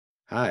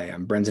Hi,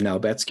 I'm Brendan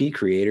Albetski,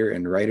 creator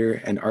and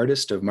writer and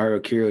artist of Maru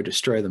Kiru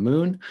Destroy the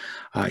Moon.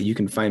 You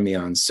can find me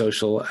on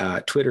social,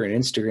 Twitter and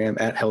Instagram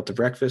at Hell to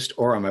Breakfast,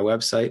 or on my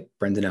website,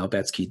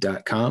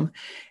 brendanalbetsky.com.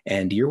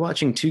 And you're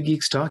watching Two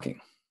Geeks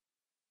Talking.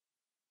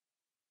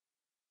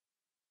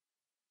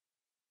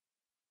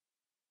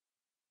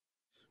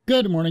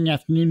 Good morning,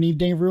 afternoon,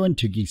 evening, everyone.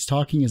 Two Geeks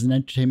Talking is an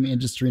entertainment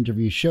industry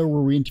interview show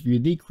where we interview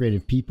the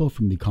creative people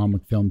from the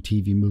comic, film,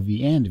 TV,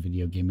 movie, and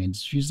video game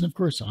industries. And of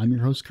course, I'm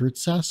your host, Kurt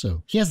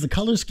Sasso. He has the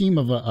color scheme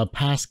of a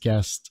past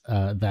guest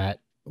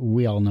that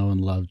we all know and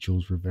love,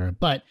 Jules Rivera,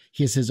 but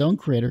he is his own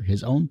creator,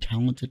 his own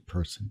talented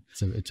person.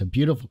 So it's a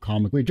beautiful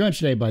comic. We're joined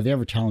today by the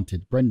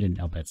ever-talented Brendan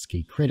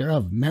Albetski, creator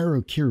of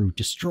Maru Kiru,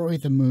 Destroy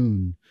the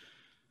Moon.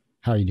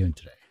 How are you doing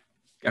today?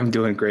 I'm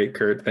doing great,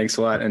 Kurt. Thanks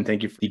a lot. And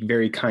thank you for the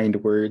very kind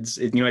words.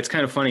 It's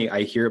kind of funny.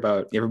 I hear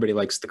about everybody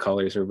likes the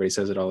colors. Everybody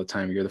says it all the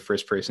time. You're the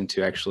first person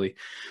to actually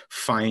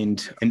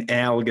find an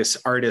analogous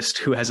artist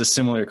who has a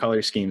similar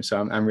color scheme. So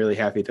I'm really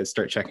happy to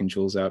start checking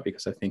Jules out,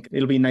 because I think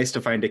it'll be nice to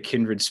find a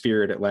kindred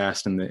spirit at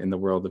last in the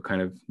world of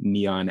kind of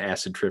neon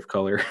acid trip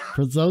color.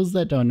 For those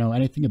that don't know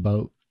anything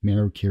about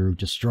Maru Kiru,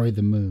 Destroy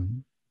the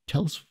Moon,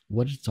 tell us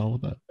what it's all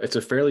about. It's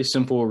a fairly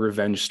simple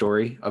revenge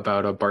story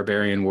about a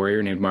barbarian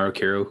warrior named Maru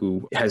Kiru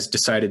who has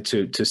decided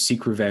to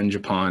seek revenge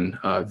upon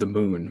the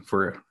moon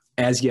for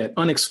as yet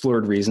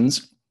unexplored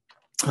reasons.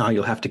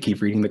 You'll have to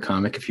keep reading the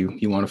comic if you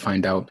want to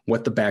find out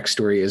what the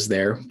backstory is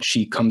there.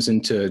 She comes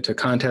into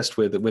contest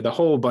with a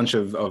whole bunch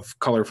of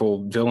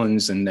colorful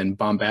villains and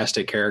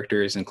bombastic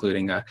characters,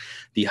 including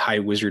the high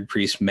wizard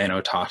priest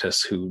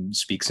Manotatus, who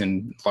speaks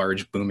in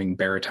large booming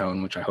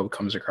baritone, which I hope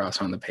comes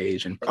across on the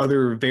page, and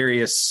other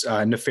various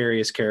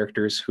nefarious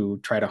characters who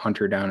try to hunt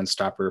her down and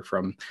stop her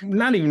from,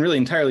 not even really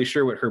entirely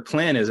sure what her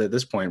plan is at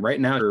this point.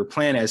 Right now, her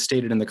plan, as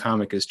stated in the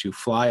comic, is to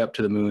fly up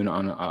to the moon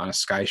on a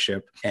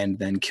skyship and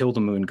then kill the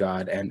moon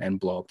god and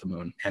blow up the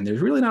moon. And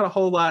there's really not a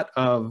whole lot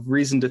of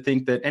reason to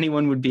think that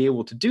anyone would be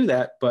able to do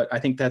that, but I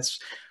think that's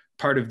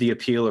part of the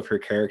appeal of her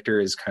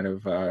character, is kind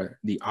of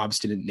the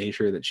obstinate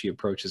nature that she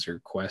approaches her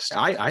quest.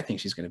 I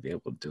think she's going to be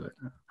able to do it.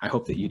 I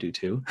hope that you do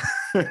too.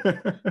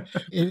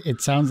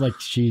 It sounds like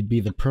she'd be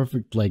the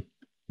perfect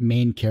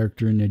main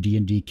character in a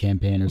D&D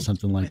campaign or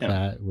something like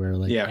that, where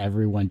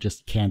everyone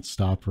just can't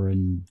stop her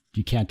and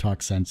you can't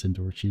talk sense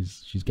into her.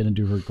 She's going to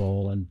do her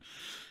goal and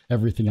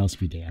everything else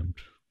be damned.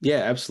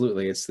 Yeah,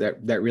 absolutely. It's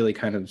that really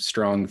kind of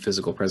strong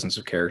physical presence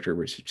of character,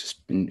 which is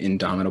just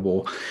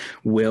indomitable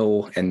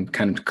will and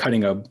kind of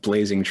cutting a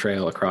blazing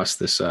trail across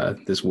this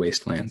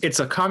wasteland. It's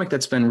a comic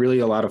that's been really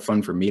a lot of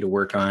fun for me to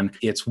work on.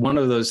 It's one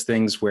of those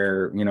things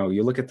where,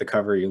 you look at the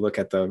cover, you look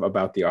at the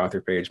about the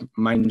author page.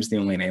 Mine's the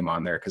only name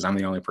on there because I'm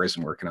the only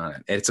person working on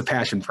it. It's a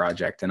passion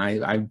project. And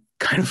I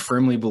kind of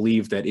firmly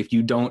believe that if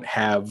you don't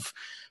have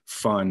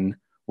fun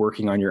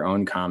working on your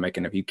own comic,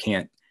 and if you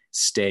can't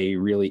stay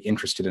really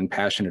interested and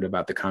passionate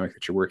about the comic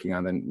that you're working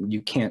on, then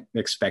you can't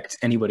expect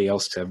anybody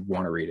else to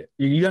want to read it.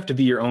 You have to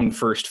be your own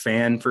first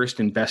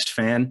and best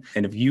fan.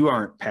 And if you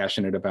aren't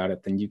passionate about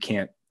it, then you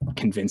can't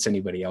convince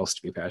anybody else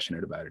to be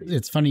passionate about it either.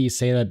 It's funny you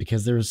say that,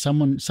 because there was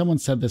someone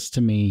said this to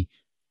me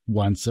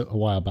once a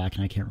while back,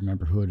 and I can't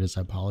remember who it is.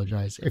 I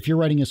apologize. If you're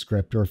writing a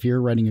script or if you're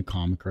writing a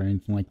comic or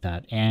anything like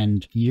that,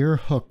 and you're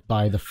hooked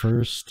by the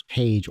first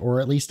page,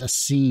 or at least a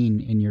scene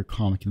in your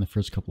comic in the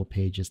first couple of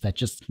pages that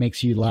just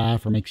makes you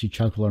laugh or makes you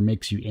chuckle or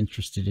makes you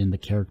interested in the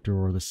character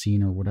or the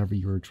scene or whatever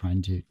you were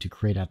trying to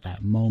create at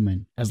that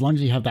moment, as long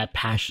as you have that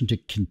passion to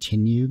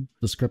continue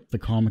the script, the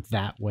comic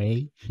that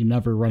way, you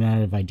never run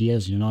out of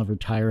ideas, you never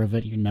tire of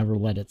it, you never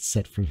let it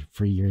sit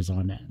for years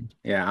on end.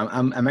 Yeah,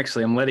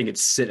 I'm letting it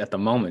sit at the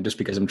moment just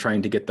because I'm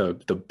trying to get the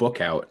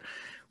book out.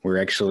 We're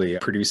actually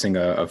producing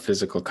a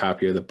physical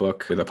copy of the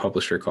book with a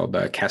publisher called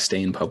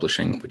Castaigne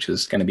Publishing, which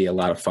is going to be a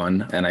lot of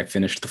fun. And I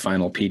finished the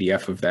final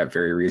PDF of that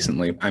very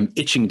recently. I'm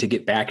itching to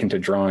get back into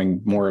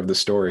drawing more of the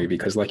story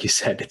because, like you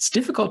said, it's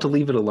difficult to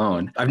leave it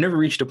alone. I've never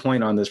reached a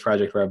point on this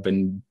project where I've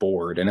been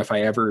bored. And if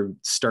I ever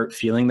start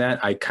feeling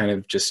that, I kind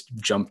of just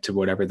jump to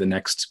whatever the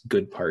next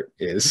good part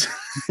is.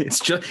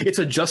 It's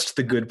a just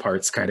the good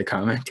parts kind of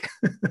comic.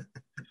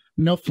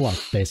 No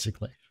fluff,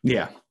 basically.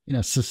 Yeah.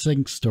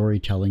 Succinct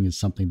storytelling is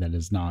something that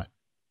is not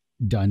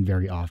done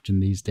very often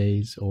these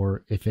days,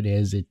 or if it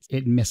is,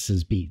 it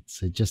misses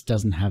beats. It just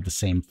doesn't have the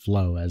same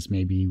flow as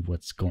maybe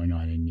what's going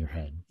on in your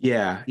head.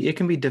 Yeah, it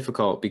can be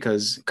difficult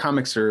because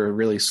comics are a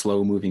really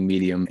slow moving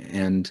medium,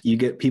 and you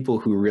get people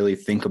who really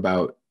think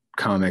about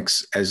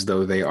comics as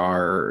though they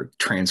are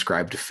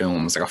transcribed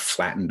films, like a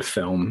flattened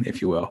film, if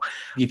you will.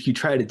 If you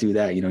try to do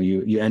that,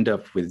 you end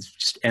up with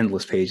just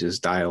endless pages,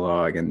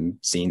 dialogue and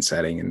scene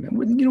setting, and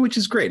which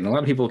is great. And a lot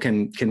of people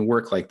can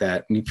work like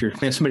that. And if you're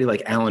somebody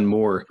like Alan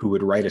Moore, who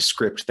would write a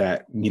script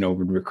that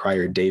would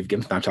require Dave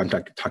Gibbons, I'm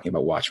talking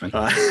about Watchmen,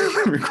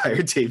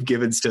 require Dave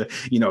Gibbons to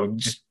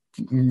just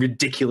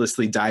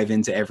ridiculously dive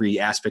into every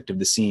aspect of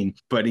the scene.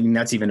 But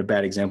that's even a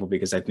bad example,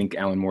 because I think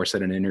Alan Moore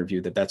said in an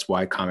interview that that's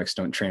why comics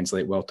don't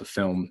translate well to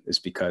film, is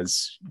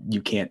because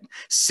you can't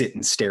sit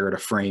and stare at a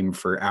frame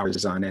for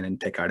hours on end and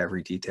pick out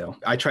every detail.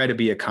 I try to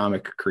be a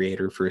comic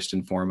creator first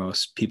and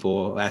foremost.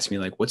 People ask me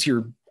like, what's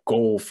your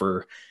goal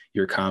for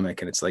your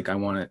comic? And it's like, I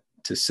want it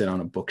to sit on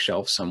a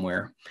bookshelf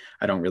somewhere.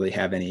 I don't really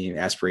have any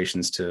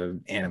aspirations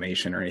to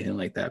animation or anything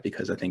like that,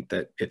 because I think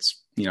that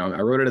it's,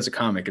 I wrote it as a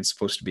comic. It's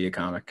supposed to be a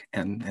comic.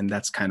 And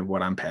that's kind of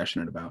what I'm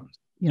passionate about.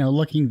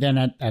 Looking then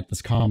at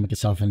this comic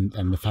itself and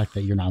the fact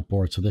that you're not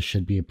bored, so this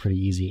should be a pretty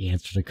easy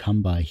answer to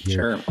come by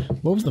here. Sure.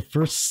 What was the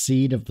first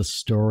seed of the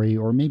story,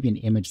 or maybe an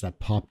image that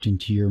popped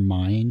into your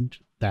mind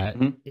that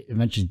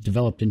eventually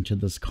developed into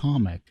this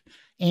comic?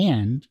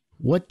 And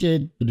what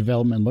did the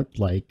development look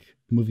like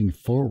moving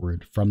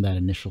forward from that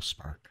initial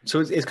spark? So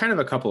it's kind of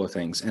a couple of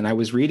things. And I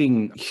was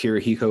reading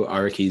Hirohiko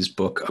Araki's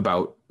book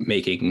about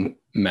making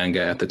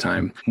manga at the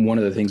time. One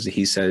of the things that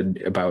he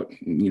said about,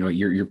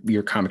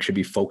 your comic should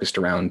be focused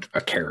around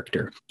a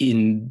character.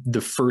 In the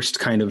first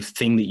kind of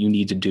thing that you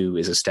need to do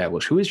is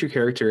establish who is your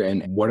character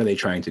and what are they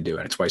trying to do.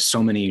 And it's why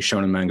so many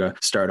shonen manga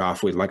start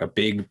off with like a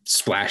big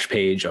splash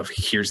page of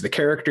here's the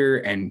character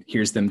and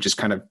here's them just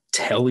kind of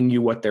telling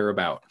you what they're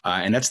about.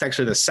 And that's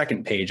actually the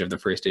second page of the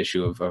first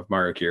issue of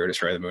Maru Kiru,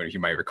 Destroy the Moon, if you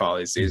might recall,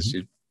 is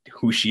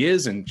who she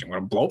is and she's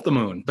going to blow up the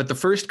moon. But the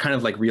first kind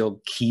of like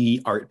real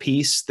key art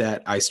piece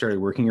that I started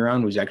working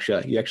around was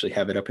actually, you actually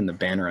have it up in the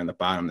banner on the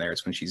bottom there.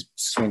 It's when she's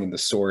swinging the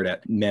sword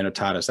at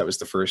Manotadas. That was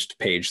the first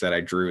page that I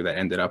drew that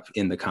ended up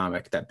in the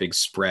comic, that big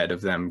spread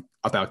of them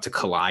about to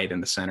collide in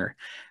the center.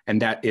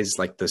 And that is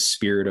like the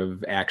spirit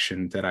of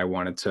action that I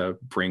wanted to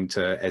bring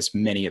to as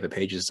many of the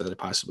pages as I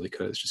possibly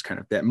could. It's just kind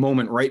of that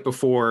moment right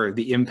before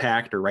the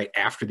impact or right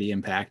after the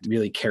impact,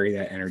 really carry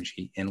that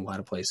energy in a lot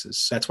of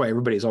places. That's why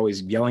everybody's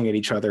always yelling at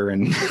each other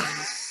and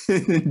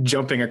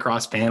jumping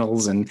across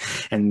panels and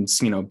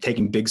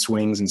taking big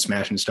swings and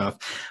smashing stuff.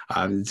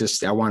 I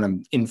want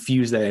to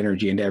infuse that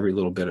energy into every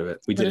little bit of it.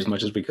 We did as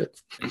much as we could.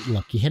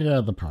 Look, you hit it out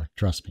of the park.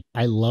 Trust me.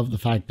 I love the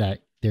fact that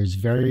there's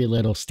very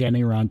little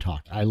standing around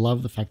talk. I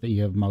love the fact that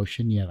you have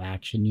motion, you have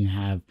action, you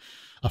have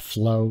a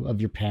flow of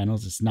your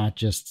panels. It's not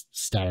just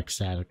static,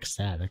 static,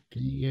 static.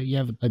 You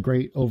have a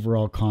great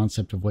overall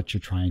concept of what you're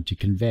trying to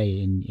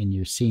convey in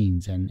your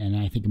scenes. And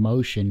I think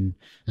emotion,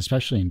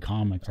 especially in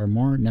comics, are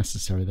more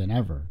necessary than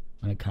ever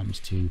when it comes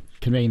to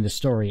conveying the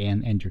story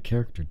and your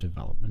character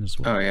development as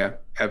well. Oh, yeah,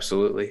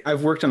 absolutely.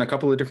 I've worked on a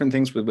couple of different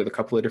things with a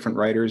couple of different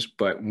writers,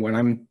 but when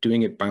I'm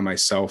doing it by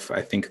myself,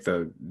 I think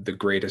the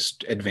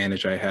greatest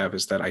advantage I have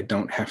is that I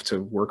don't have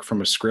to work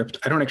from a script.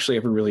 I don't actually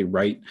ever really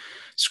write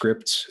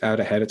scripts out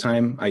ahead of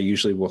time. I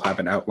usually will have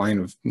an outline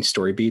of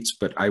story beats,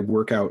 but I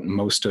work out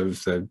most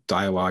of the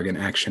dialogue and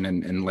action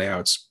and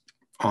layouts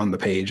on the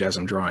page as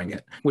I'm drawing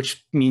it,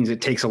 which means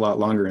it takes a lot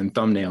longer in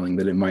thumbnailing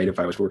than it might if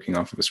I was working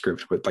off of a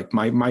script. But like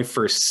my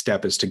first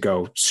step is to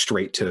go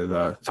straight to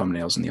the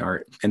thumbnails and the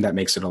art. And that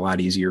makes it a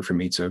lot easier for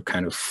me to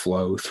kind of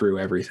flow through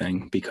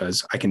everything,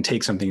 because I can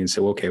take something and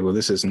say, okay, well,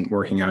 this isn't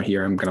working out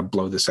here. I'm going to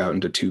blow this out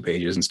into 2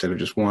 pages instead of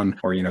just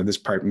 1. Or, this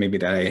part maybe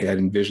that I had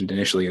envisioned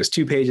initially as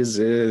 2 pages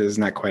is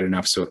not quite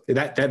enough. So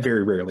that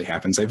very rarely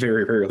happens. I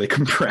very rarely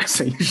compress.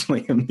 I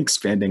usually am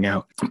expanding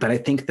out. But I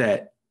think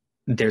that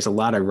there's a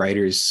lot of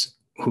writers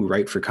who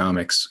write for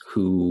comics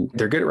who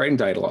they're good at writing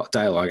dialogue.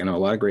 I know a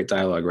lot of great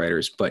dialogue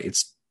writers, but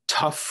it's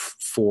tough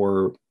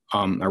for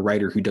a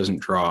writer who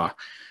doesn't draw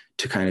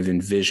to kind of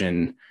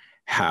envision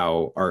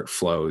how art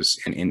flows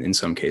in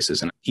some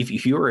cases. And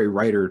if you're a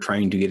writer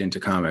trying to get into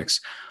comics,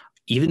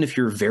 even if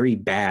you're very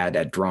bad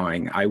at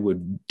drawing, I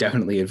would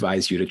definitely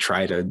advise you to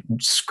try to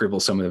scribble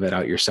some of it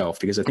out yourself,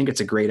 because I think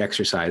it's a great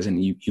exercise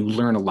and you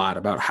learn a lot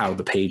about how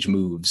the page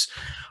moves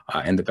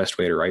and the best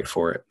way to write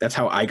for it. That's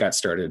how I got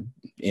started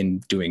in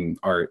doing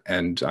art,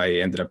 and I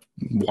ended up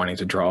wanting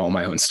to draw all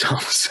my own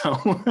stuff. So,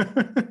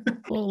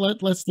 well,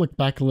 let's look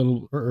back a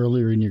little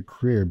earlier in your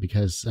career,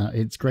 because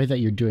it's great that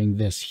you're doing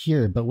this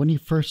here. But when you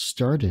first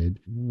started,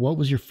 what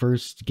was your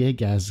first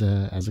gig as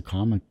a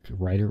comic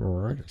writer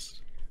or artist?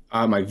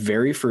 My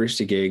very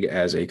first gig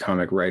as a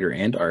comic writer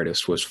and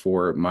artist was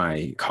for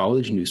my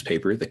college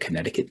newspaper, the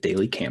Connecticut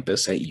Daily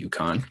Campus at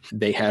UConn.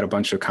 They had a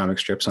bunch of comic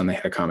strips on the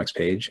comics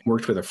page.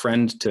 Worked with a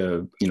friend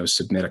to,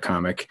 submit a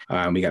comic.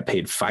 We got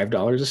paid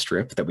 $5 a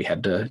strip that we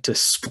had to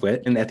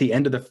split. And at the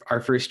end of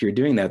our first year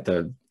doing that,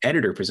 the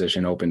editor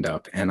position opened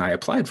up and I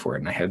applied for it,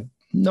 and I had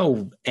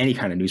any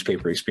kind of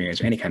newspaper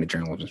experience or any kind of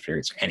journalism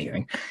experience or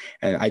anything.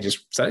 And I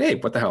just said, hey,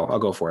 what the hell? I'll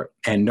go for it.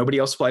 And nobody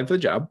else applied for the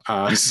job.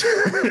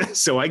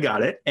 So I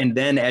got it. And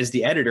then as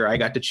the editor, I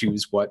got to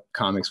choose what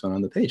comics went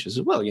on the page. I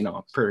said, well,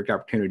 perfect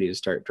opportunity to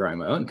start drawing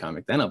my own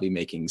comic. Then I'll be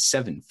making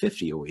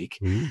 $750 a week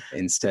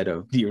instead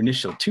of the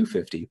initial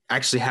 $250. I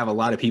actually have a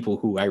lot of people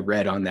who I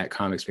read on that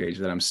comics page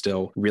that I'm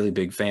still really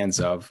big fans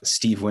of.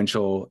 Steve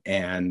Winchell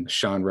and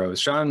Sean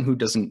Rose. Sean, who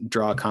doesn't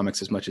draw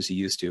comics as much as he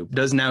used to,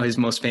 does now. His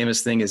most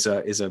famous thing is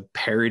a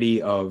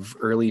parody of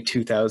early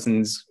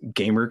 2000s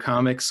gamer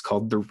comics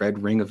called The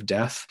Red Ring of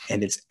Death,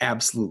 and it's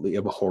absolutely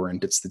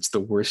abhorrent. It's the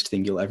worst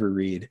thing you'll ever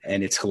read,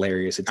 and it's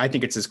hilarious. I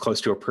think it's as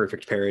close to a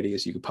perfect parody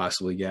as you could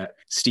possibly get.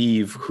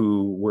 Steve,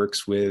 who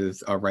works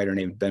with a writer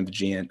named Ben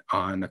Vigilant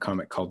on a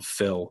comic called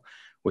Phil,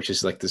 which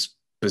is like this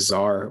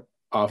bizarre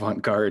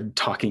avant-garde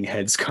talking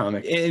heads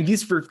comic, and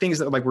these were things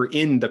that like were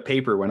in the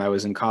paper when I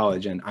was in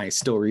college, and I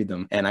still read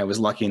them. And I was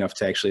lucky enough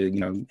to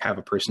actually have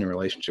a personal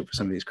relationship with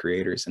some of these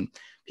creators. And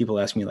people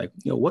ask me like,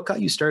 what got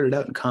you started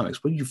out in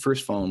comics? When did you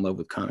first fall in love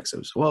with comics? I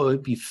was, well,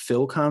 it'd be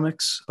Phil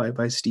comics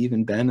by Steve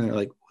and Ben. And they're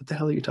like, what the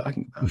hell are you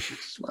talking about?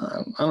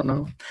 I don't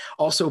know.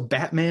 Also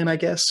Batman, I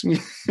guess.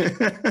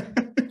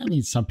 I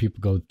mean, some people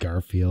go with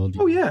Garfield.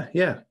 Oh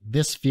yeah.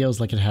 This feels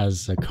like it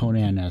has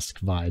Conan-esque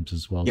vibes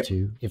as well,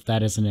 too. If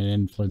that isn't an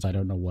influence, I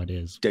don't know what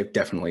is.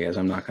 Definitely is.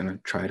 I'm not going to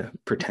try to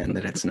pretend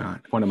that it's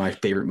not. One of my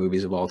favorite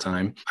movies of all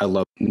time. I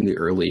love the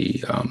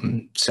early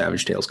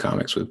Savage Tales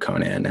comics with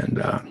Conan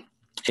and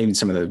even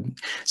some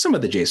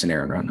of the Jason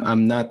Aaron run.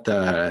 I'm not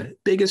the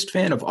biggest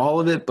fan of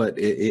all of it, but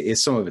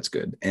some of it's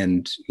good.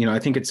 And I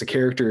think it's a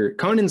character.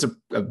 Conan's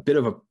a bit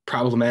of a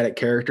problematic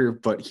character,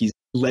 but he's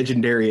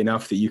legendary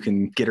enough that you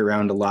can get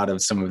around a lot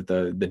of some of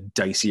the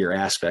dicier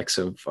aspects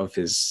of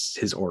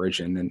his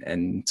origin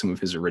and some of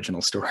his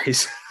original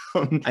stories.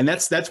 And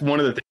that's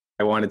one of the things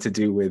I wanted to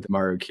do with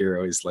Maru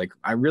Kiru is like,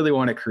 I really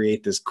want to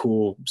create this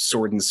cool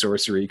sword and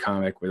sorcery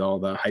comic with all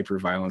the hyper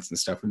violence and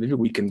stuff. And maybe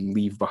we can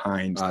leave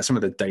behind some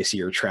of the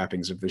dicier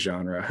trappings of the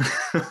genre.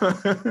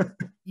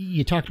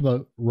 You talked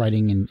about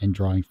writing and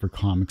drawing for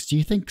comics. Do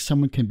you think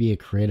someone can be a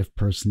creative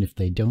person if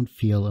they don't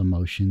feel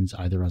emotions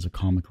either as a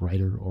comic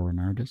writer or an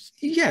artist?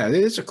 Yeah,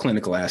 there's a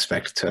clinical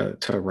aspect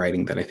to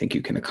writing that I think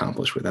you can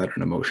accomplish without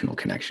an emotional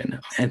connection.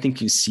 I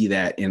think you see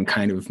that in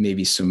kind of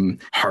maybe some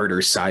harder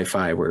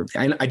sci-fi where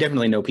I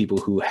definitely know people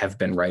who have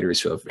been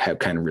writers who have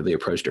kind of really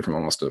approached it from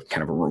almost a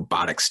kind of a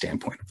robotic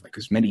standpoint of like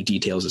as many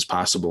details as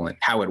possible and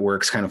how it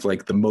works, kind of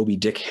like the Moby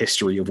Dick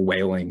history of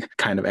whaling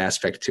kind of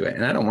aspect to it.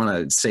 And I don't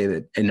want to say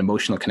that an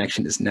emotional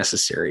connection is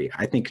necessary.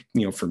 I think,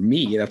 for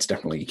me, that's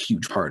definitely a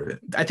huge part of it.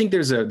 I think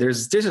there's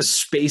a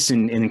space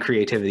in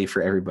creativity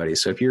for everybody.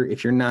 So if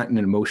you're not an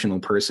emotional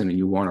person and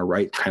you want to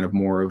write kind of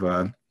more of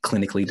a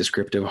clinically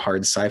descriptive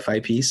hard sci-fi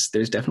piece,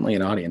 there's definitely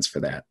an audience for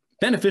that.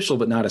 Beneficial,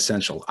 but not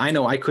essential. I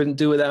know I couldn't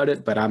do without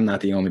it, but I'm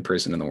not the only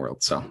person in the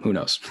world. So who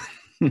knows?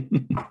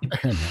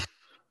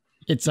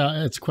 It's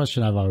a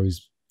question I've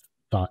always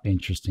thought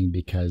interesting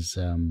because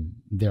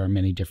there are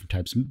many different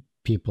types.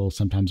 People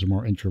sometimes are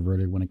more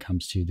introverted when it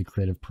comes to the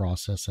creative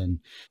process, and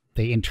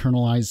they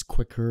internalize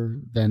quicker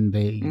than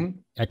they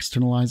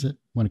externalize it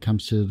when it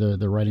comes to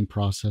the writing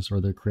process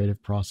or the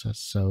creative process.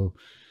 So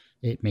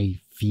it may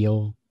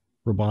feel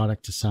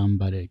robotic to some,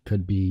 but it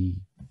could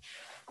be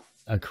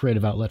a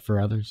creative outlet for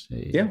others.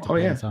 It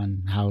depends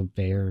on how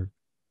they're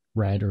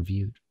read or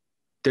viewed.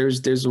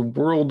 There's a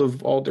world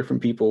of all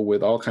different people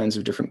with all kinds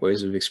of different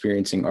ways of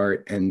experiencing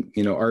art. And,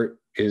 art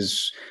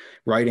is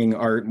writing,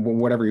 art,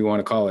 whatever you want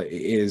to call it,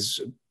 is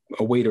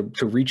a way to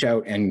reach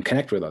out and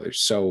connect with others.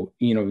 So,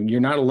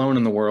 you're not alone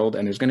in the world,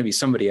 and there's going to be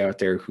somebody out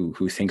there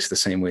who thinks the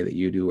same way that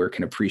you do or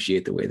can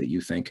appreciate the way that you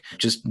think.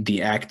 Just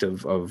the act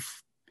of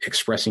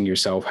expressing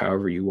yourself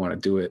however you want to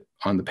do it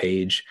on the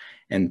page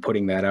and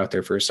putting that out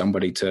there for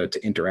somebody to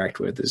interact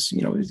with is,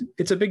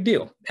 it's a big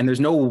deal. And there's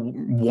no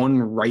one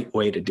right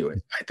way to do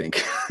it, I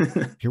think.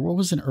 What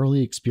was an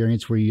early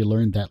experience where you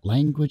learned that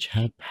language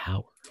had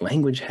power?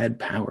 Language had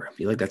power. I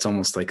feel like that's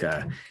almost like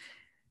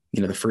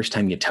the first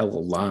time you tell a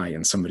lie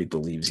and somebody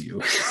believes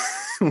you.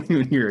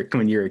 when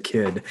you're a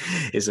kid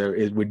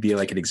it would be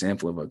like an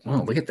example of like,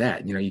 oh, look at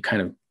that. You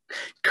kind of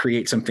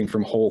create something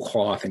from whole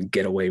cloth and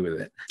get away with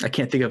it. I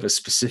can't think of a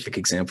specific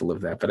example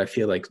of that, but I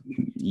feel like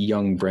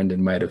young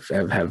Brendan might have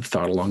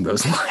thought along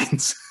those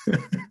lines.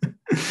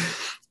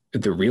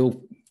 The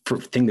real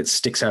thing that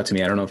sticks out to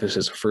me, I don't know if this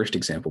is a first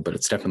example, but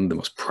it's definitely the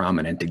most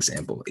prominent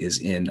example, is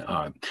in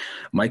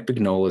Mike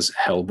Mignola's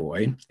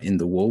Hellboy, in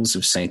The Wolves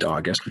of St.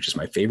 August, which is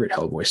my favorite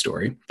Hellboy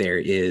story. There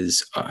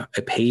is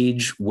a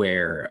page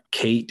where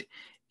Kate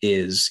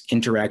is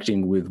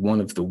interacting with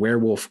one of the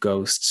werewolf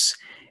ghosts,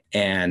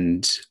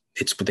 and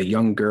it's with a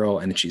young girl,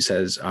 and she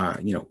says, I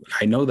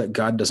know that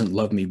God doesn't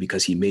love me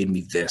because he made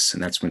me this.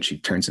 And that's when she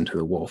turns into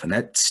the wolf. And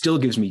that still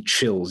gives me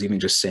chills, even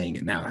just saying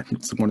it now. I think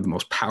it's one of the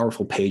most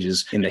powerful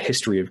pages in the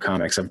history of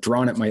comics.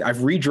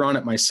 I've redrawn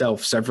it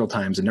myself several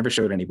times and never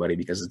showed anybody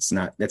because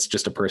that's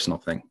just a personal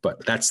thing.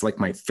 But that's like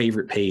my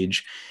favorite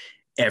page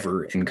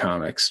ever in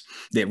comics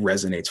that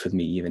resonates with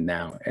me even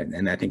now.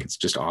 And I think it's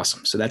just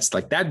awesome. So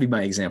that'd be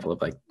my example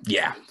of like,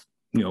 yeah,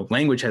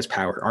 language has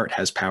power, art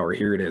has power.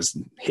 Here it is,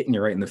 hitting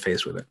you right in the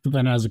face with it.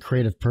 Then as a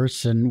creative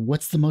person,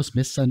 what's the most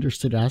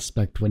misunderstood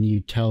aspect when you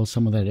tell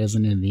someone that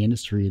isn't in the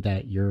industry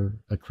that you're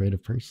a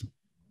creative person?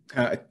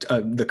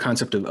 The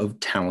concept of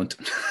talent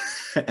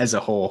as a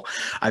whole.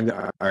 I've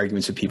got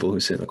arguments with people who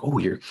say like, oh,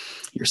 you're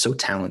so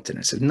talented.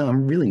 I said, no,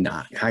 I'm really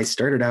not. I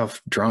started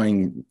out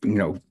drawing,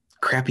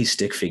 crappy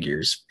stick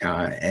figures.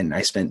 And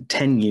I spent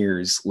 10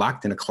 years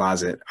locked in a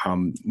closet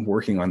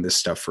working on this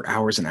stuff for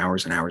hours and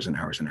hours and hours and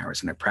hours and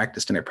hours. And I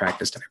practiced and I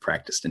practiced and I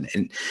practiced.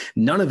 And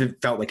none of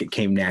it felt like it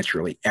came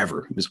naturally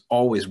ever. It was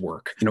always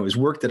work. You know, it was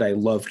work that I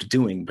loved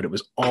doing, but it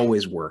was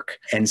always work.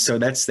 And so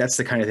that's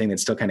the kind of thing that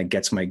still kind of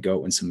gets my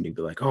goat when somebody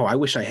be like, oh, I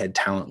wish I had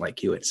talent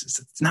like you.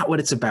 It's not what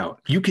it's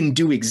about. You can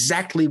do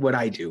exactly what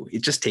I do.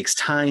 It just takes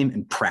time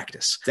and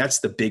practice. That's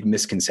the big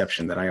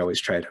misconception that I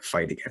always try to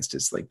fight against.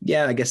 Is like,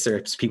 yeah, I guess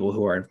there's people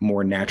who are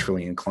more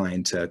naturally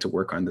inclined to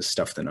work on this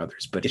stuff than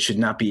others, but it should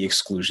not be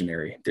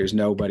exclusionary. There's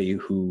nobody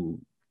who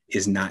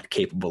is not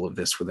capable of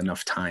this with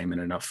enough time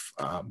and enough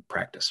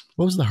practice.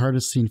 What was the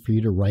hardest scene for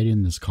you to write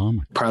in this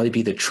comic? Probably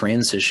be the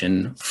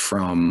transition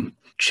from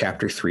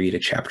chapter 3 to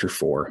chapter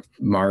 4.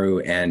 Maru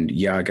and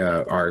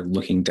Yaga are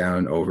looking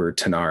down over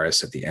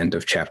Tanaris at the end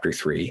of chapter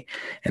 3,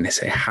 and they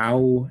say,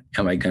 how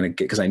am I going to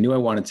get, because I knew I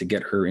wanted to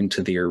get her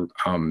into the,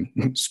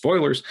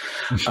 spoilers,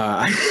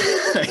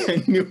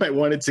 I knew I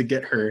wanted to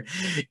get her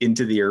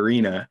into the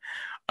arena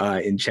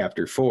in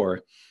chapter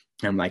 4.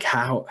 And I'm like,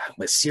 how,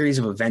 a series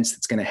of events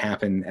that's going to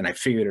happen. And I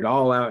figured it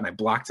all out and I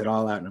blocked it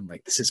all out. And I'm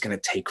like, this is going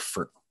to take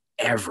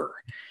forever.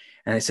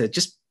 And I said,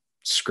 just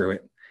screw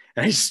it.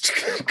 And I just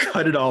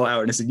cut it all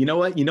out. And I said, you know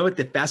what?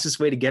 The fastest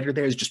way to get her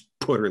there is just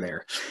put her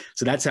there.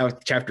 So that's how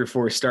chapter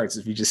 4 starts.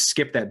 If you just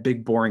skip that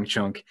big, boring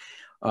chunk.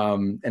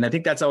 And I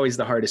think that's always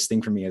the hardest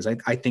thing for me is I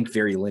think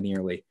very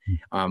linearly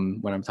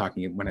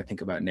when I think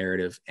about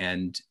narrative,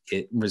 and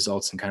it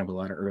results in kind of a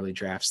lot of early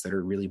drafts that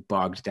are really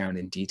bogged down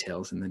in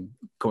details, and then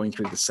going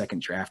through the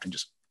second draft and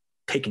just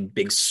taking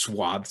big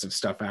swaths of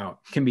stuff out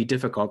can be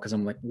difficult because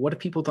I'm like, what if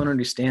people don't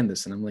understand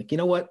this? And I'm like, you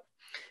know what?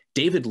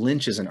 David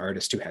Lynch is an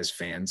artist who has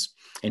fans,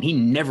 and he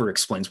never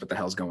explains what the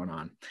hell's going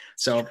on.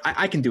 So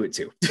I can do it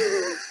too.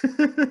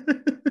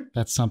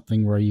 That's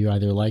something where you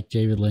either like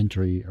David Lynch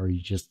or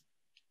you just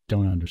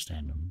don't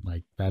understand him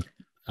like that.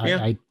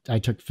 Yeah. I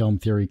took film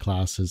theory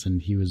classes,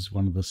 and he was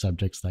one of the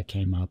subjects that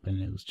came up,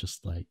 and it was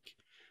just like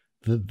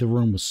the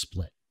room was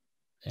split.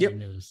 And yep.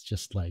 It was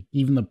just like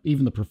even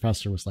the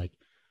professor was like,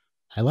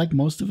 I like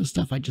most of his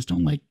stuff, I just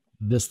don't like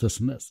this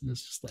and this. And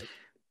it's just like,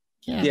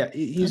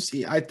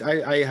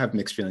 I have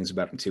mixed feelings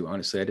about him too,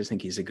 honestly. I just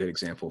think he's a good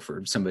example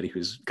for somebody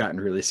who's gotten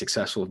really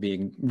successful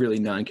being really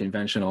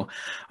non-conventional.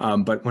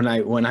 But when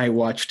I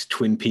watched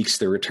Twin Peaks: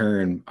 The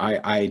Return,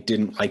 I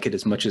didn't like it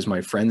as much as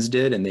my friends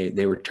did, and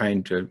they were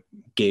trying to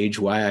gauge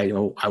why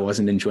I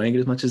wasn't enjoying it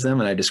as much as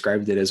them, and I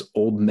described it as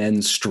old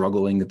men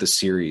struggling at the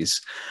series.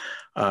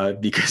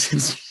 Because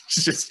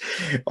it's just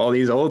all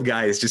these old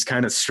guys just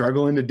kind of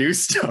struggling to do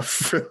stuff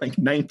for like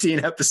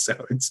 19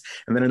 episodes,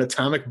 and then an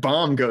atomic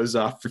bomb goes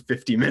off for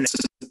 50 minutes.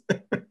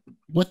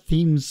 What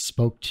themes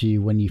spoke to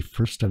you when you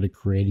first started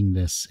creating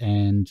this,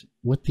 and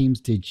what themes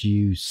did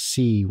you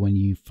see when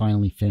you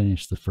finally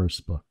finished the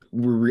first book?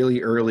 We're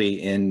really early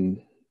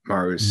in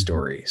Maru's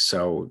story,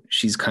 so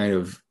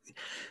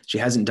she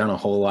hasn't done a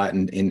whole lot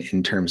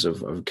in terms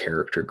of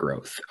character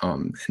growth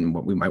and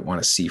what we might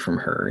want to see from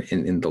her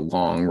in the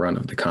long run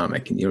of the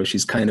comic. And,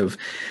 she's kind of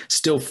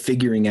still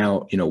figuring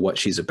out, what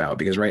she's about,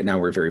 because right now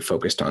we're very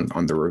focused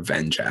on the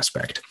revenge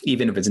aspect,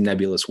 even if it's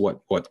nebulous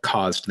what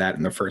caused that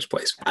in the first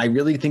place. I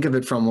really think of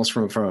it almost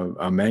from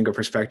a manga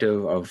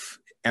perspective of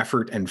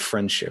effort and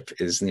friendship.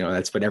 Is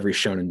that's what every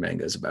shonen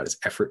manga is about, is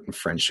effort and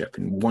friendship.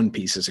 And One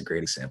Piece is a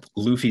great example.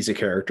 Luffy's a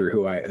character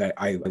who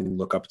I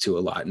look up to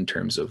a lot in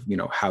terms of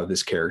how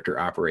this character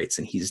operates,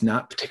 and he's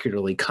not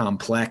particularly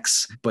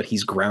complex, but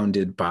he's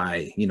grounded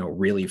by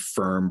really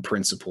firm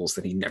principles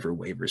that he never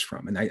wavers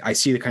from. And I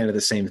see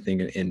the same thing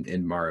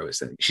in Maru, is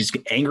that she's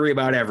angry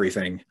about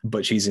everything,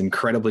 but she's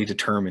incredibly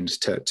determined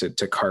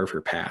to carve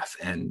her path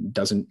and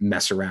doesn't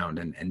mess around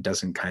and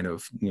doesn't kind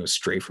of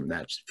stray from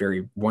that. She's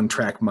very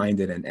one-track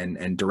minded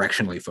and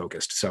directionally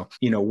focused. So,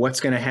 what's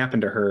going to happen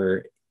to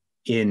her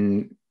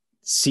in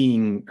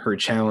seeing her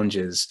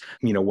challenges,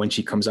 when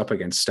she comes up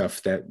against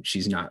stuff that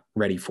she's not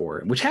ready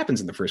for, which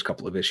happens in the first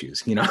couple of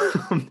issues,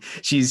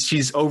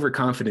 she's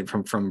overconfident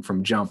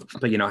from jump,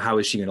 but how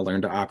is she going to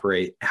learn to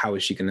operate? How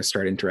is she going to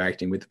start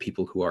interacting with the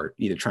people who are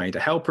either trying to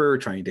help her,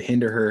 trying to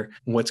hinder her?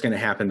 What's going to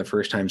happen the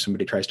first time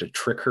somebody tries to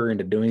trick her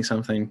into doing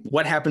something?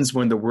 What happens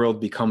when the world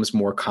becomes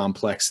more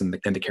complex than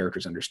the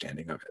character's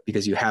understanding of it?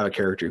 Because you have a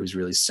character who's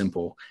really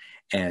simple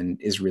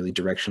and is really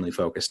directionally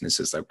focused, and it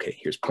says, okay,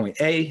 here's point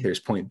A, there's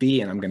point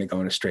B, and I'm going to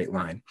go in a straight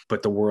line.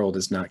 But the world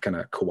is not going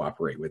to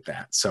cooperate with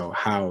that. So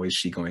how is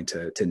she going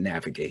to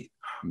navigate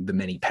the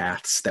many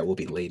paths that will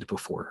be laid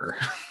before her?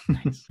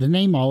 Nice. The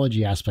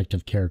nameology aspect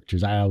of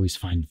characters I always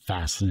find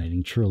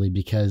fascinating, truly,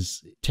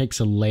 because it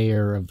takes a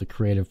layer of the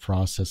creative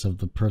process of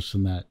the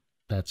person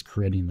that's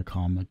creating the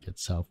comic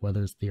itself,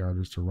 whether it's the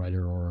artist or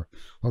writer or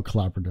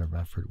collaborative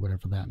effort,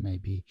 whatever that may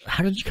be.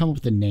 How did you come up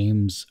with the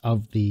names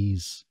of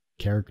these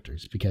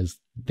characters because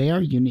they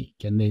are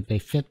unique and they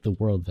fit the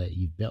world that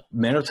you've built.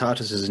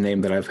 Manotatus is a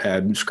name that I've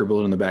had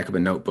scribbled in the back of a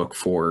notebook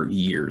for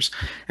years,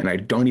 and I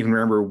don't even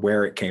remember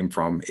where it came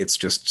from. It's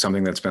just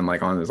something that's been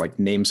like on, like,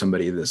 name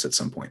somebody this at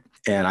some point.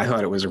 And I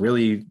thought it was a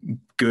really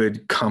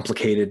good,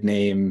 complicated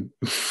name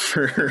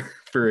for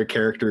a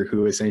character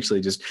who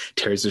essentially just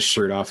tears his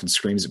shirt off and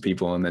screams at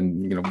people and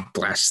then,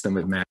 blasts them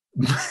with mad.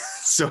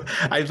 So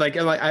I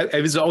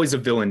was always a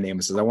villain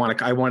name. So I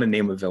want to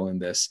name a villain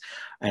this.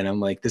 And I'm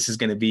like, this is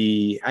going to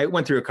be, I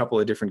went through a couple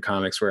of different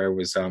comics where I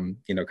was,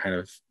 kind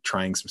of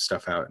trying some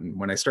stuff out. And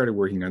when I started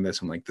working on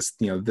this, I'm like,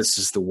 this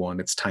is the one.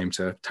 It's time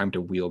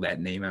to wheel that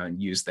name out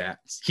and use that.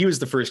 He was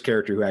the first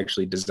character who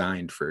actually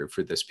designed for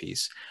this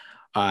piece.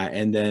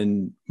 And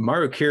then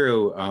Maru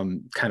Kiru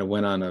kind of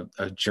went on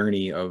a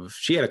journey of,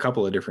 she had a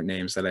couple of different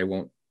names that I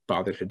won't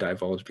bother to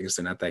divulge because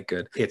they're not that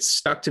good. It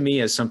stuck to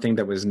me as something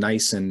that was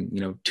nice,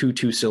 and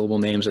two syllable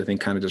names I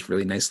think kind of just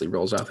really nicely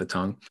rolls off the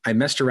tongue. I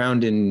messed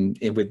around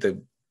with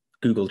the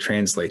Google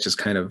Translate, just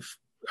kind of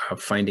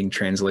finding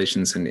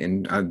translations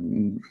in a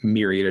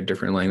myriad of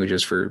different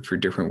languages for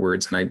different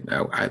words, and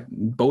I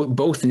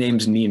both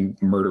names mean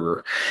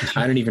murderer.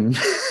 I don't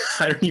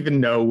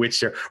even know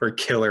which or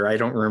killer. I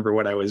don't remember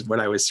what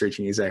I was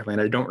searching exactly,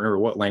 and I don't remember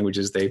what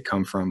languages they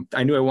come from.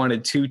 I knew I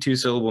wanted two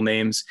syllable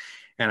names,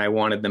 and I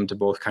wanted them to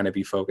both kind of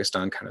be focused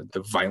on kind of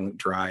the violent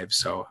drive.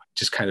 So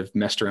just kind of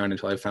messed around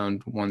until I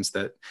found ones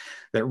that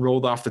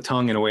rolled off the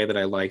tongue in a way that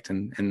I liked,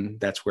 and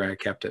that's where I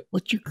kept it.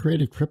 What's your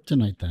creative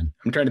kryptonite then?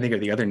 I'm trying to think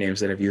of the other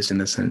names that I've used in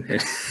this. And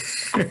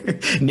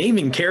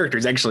naming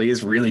characters actually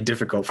is really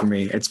difficult for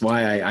me. It's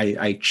why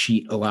I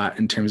cheat a lot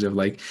in terms of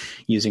like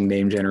using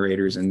name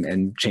generators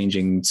and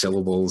changing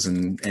syllables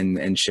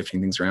and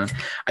shifting things around.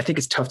 I think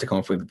it's tough to come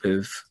up with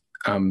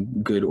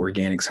good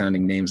organic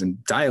sounding names,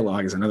 and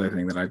dialogue is another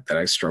thing that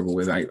I struggle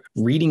with.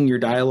 Reading your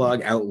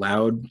dialogue out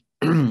loud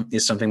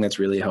is something that's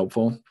really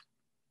helpful.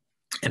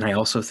 And I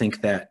also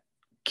think that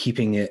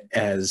keeping it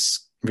as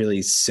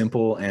really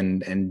simple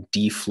and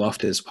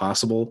defluffed as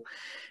possible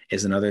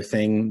is another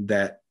thing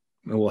that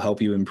will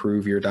help you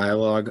improve your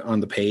dialogue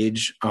on the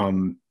page.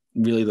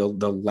 Really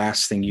the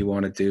last thing you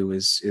want to do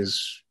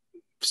is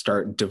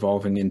start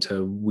devolving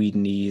into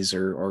Whedonese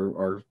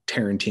or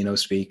Tarantino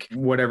speak.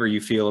 Whatever you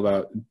feel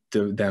about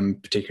them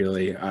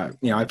particularly, I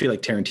feel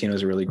like Tarantino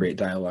is a really great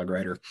dialogue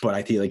writer, but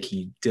I feel like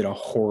he did a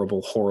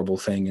horrible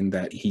thing in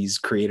that he's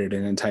created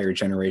an entire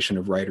generation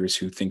of writers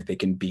who think they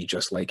can be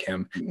just like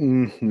him.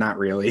 Not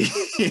really.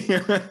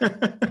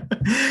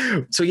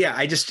 So yeah,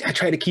 I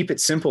try to keep it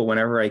simple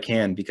whenever I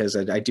can, because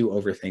I do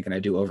overthink and I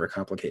do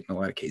overcomplicate in a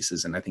lot of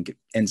cases, and I think it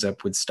ends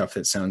up with stuff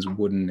that sounds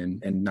wooden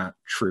and not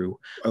true.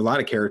 A lot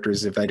of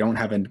characters, if I don't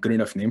have a good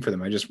enough name for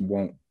them, I just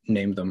won't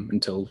name them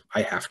until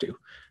I have to.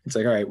 It's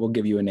like, all right, we'll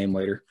give you a name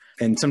later.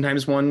 And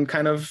sometimes one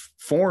kind of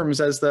forms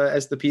as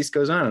the piece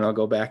goes on, and I'll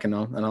go back and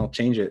I'll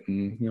change it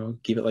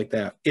and keep it like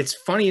that. It's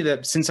funny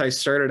that since I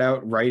started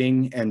out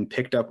writing and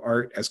picked up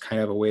art as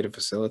kind of a way to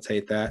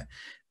facilitate that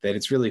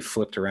it's really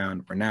flipped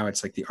around, where now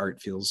it's like the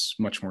art feels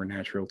much more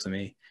natural to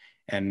me,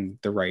 and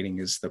the writing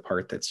is the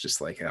part that's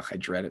just like, I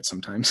dread it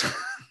sometimes.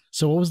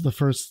 So what was the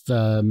first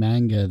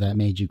manga that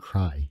made you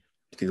cry?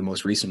 I think the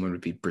most recent one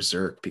would be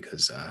Berserk,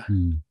 because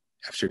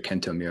after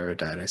Kento Miura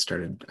died, I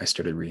started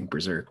reading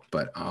Berserk,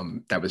 but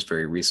that was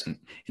very recent.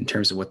 In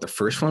terms of what the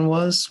first one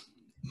was,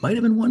 might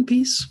have been One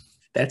Piece.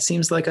 That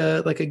seems like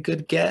a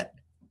good get,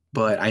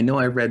 but I know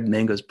I read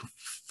mangas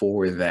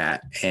before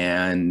that,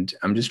 and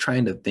I'm just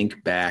trying to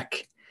think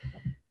back.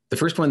 The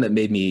first one that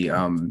made me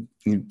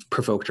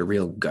provoked a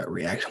real gut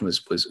reaction was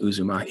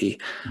Uzumaki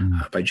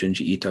by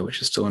Junji Ito,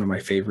 which is still one of my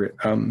favorite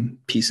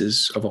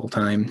pieces of all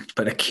time.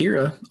 But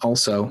Akira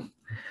also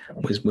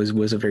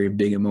was a very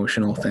big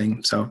emotional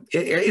thing. So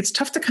it's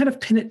tough to kind of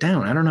pin it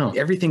down. I don't know.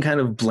 Everything kind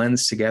of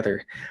blends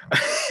together.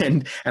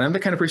 and I'm the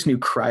kind of person who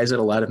cries at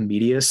a lot of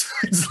media.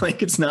 So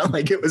it's not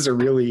like it was a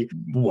really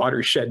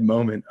watershed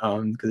moment.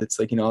 Because it's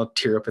like, I'll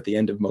tear up at the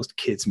end of most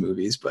kids'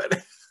 movies,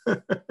 but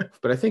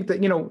but I think that,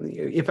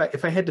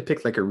 if I had to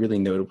pick like a really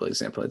notable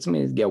example,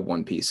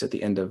 One Piece at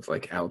the end of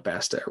like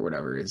Alabasta or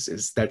whatever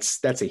is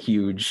that's a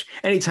huge,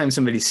 anytime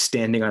somebody's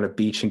standing on a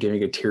beach and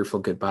giving a tearful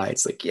goodbye,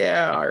 it's like,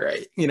 yeah, all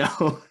right,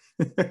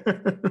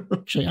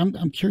 Actually,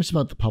 I'm curious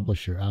about the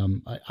publisher.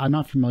 I'm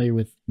not familiar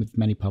with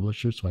many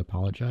publishers, so I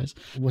apologize.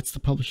 What's the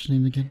publisher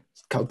name again?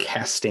 It's called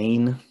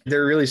Castaigne.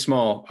 They're really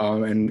small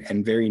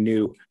and very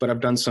new, but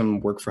I've done some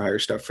work for hire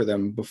stuff for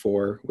them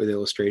before with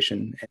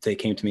illustration. They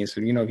came to me and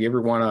said, if you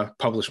ever want to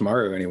publish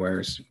Maru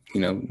anywhere,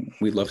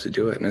 we'd love to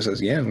do it. And I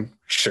says, yeah,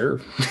 sure.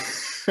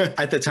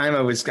 At the time,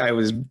 I was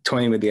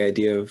toying with the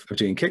idea of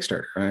doing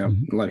Kickstarter.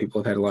 A lot of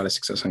people have had a lot of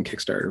success on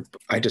Kickstarter.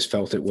 I just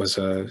felt it was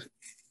a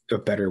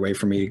better way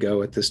for me to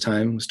go at this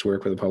time, was to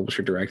work with a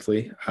publisher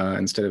directly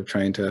instead of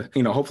trying to,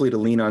 hopefully to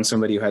lean on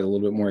somebody who had a little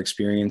bit more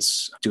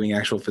experience doing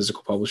actual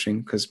physical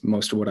publishing, because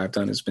most of what I've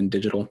done has been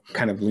digital,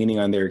 kind of leaning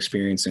on their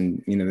experience.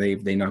 And,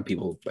 they know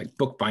people like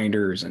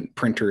bookbinders and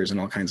printers and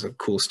all kinds of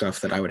cool stuff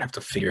that I would have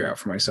to figure out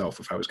for myself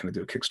if I was going to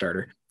do a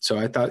Kickstarter. So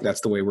I thought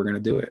that's the way we're going to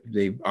do it.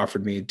 They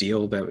offered me a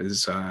deal that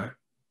was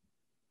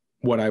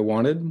what I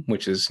wanted,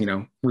 which is,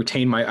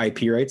 retain my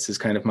IP rights is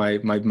kind of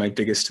my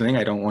biggest thing.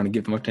 I don't want to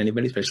give them up to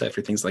anybody, especially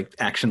after things like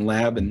Action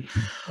Lab and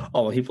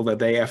all the people that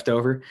they effed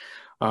over.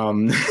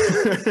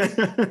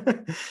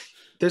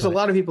 There's a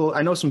lot of people,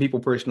 I know some people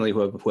personally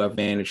who have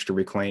managed to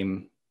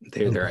reclaim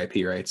their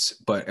IP rights,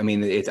 but I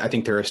mean, I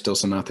think there are still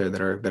some out there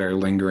that are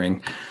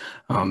lingering.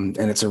 And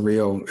it's a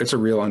real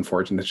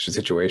unfortunate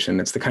situation.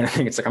 It's the kind of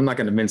thing, it's like, I'm not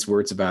going to mince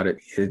words about it.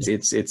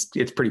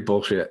 It's pretty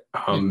bullshit.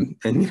 And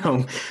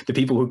the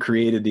people who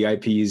created the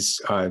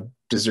IPs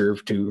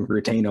deserve to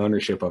retain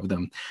ownership of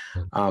them.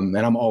 And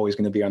I'm always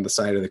going to be on the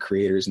side of the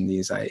creators in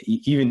these.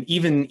 Even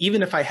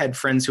if I had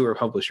friends who are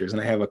publishers,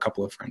 and I have a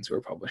couple of friends who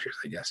are publishers,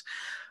 I guess,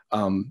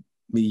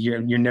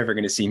 you're never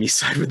going to see me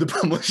side with the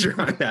publisher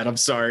on that. I'm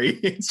sorry.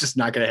 It's just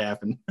not going to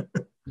happen.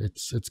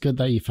 It's good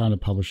that you found a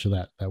publisher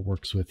that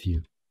works with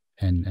you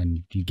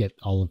and you get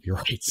all of your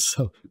rights.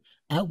 So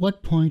at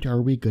what point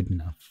are we good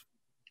enough?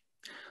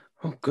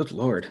 Oh, good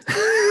Lord.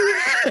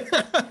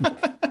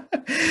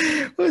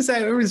 What was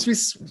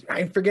that?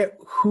 I forget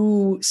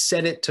who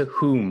said it to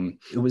whom.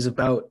 It was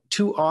about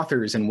two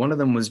authors, and one of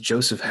them was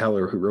Joseph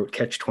Heller, who wrote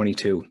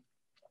Catch-22.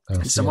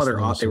 And some other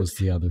author was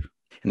the other.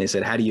 And they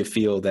said, how do you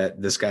feel that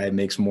this guy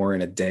makes more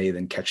in a day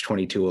than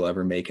Catch-22 will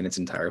ever make in its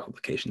entire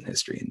publication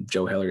history? And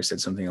Joe Heller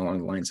said something along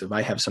the lines of,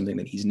 I have something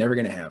that he's never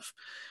going to have,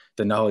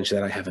 the knowledge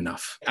that I have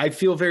enough. I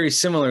feel very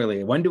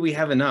similarly. When do we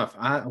have enough?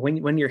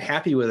 When you're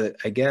happy with it,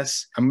 I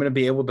guess I'm going to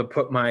be able to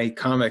put my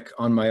comic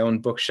on my own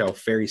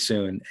bookshelf very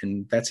soon.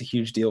 And that's a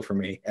huge deal for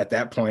me. At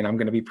that point, I'm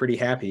going to be pretty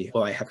happy.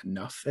 Will I have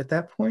enough at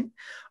that point?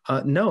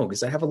 No,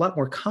 because I have a lot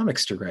more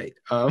comics to write.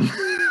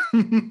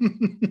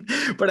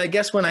 But I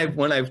guess when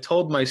I've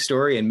told my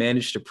story and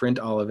managed to print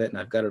all of it and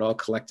I've got it all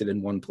collected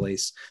in one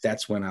place,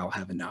 that's when I'll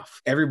have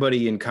enough.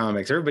 Everybody in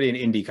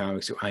indie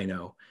comics who I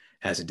know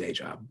has a day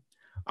job.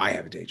 I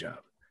have a day job.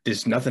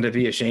 There's nothing to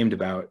be ashamed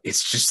about.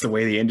 It's just the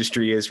way the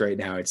industry is right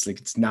now. It's like,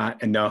 it's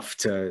not enough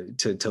to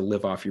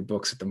live off your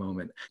books at the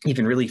moment.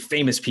 Even really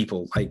famous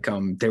people, like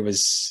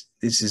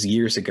this is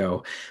years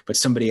ago, but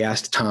somebody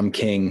asked Tom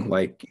King,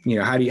 like,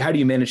 how do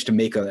you manage to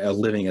make a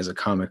living as a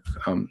comic,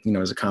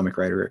 as a comic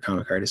writer or a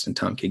comic artist? And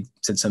Tom King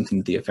said something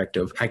to the effect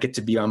of, I get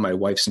to be on my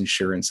wife's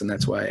insurance, and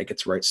that's why I get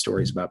to write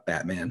stories about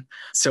Batman.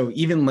 So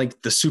even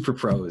like the super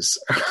pros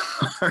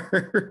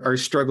are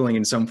struggling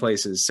in some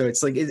places. So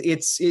it's like, it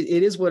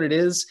is what it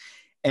is.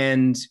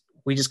 And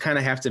we just kind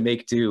of have to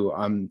make do.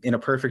 In a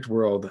perfect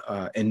world,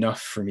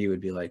 enough for me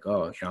would be like,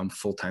 I'm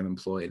full-time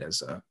employed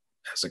as a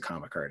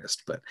comic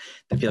artist, but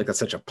I feel like that's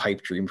such a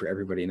pipe dream for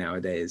everybody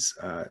nowadays.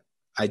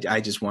 I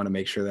just want to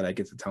make sure that I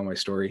get to tell my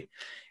story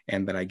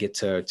and that I get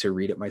to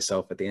read it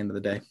myself at the end of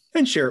the day,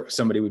 and share it with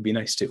somebody would be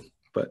nice too,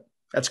 but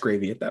that's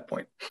gravy at that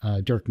point.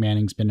 Dirk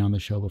Manning's been on the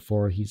show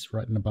before. He's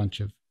written a bunch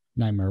of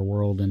Nightmare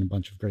World and a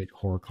bunch of great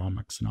horror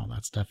comics and all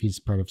that stuff.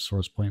 He's part of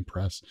Source Point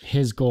Press.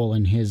 His goal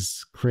in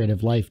his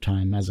creative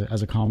lifetime as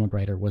a comic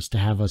writer was to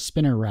have a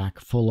spinner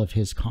rack full of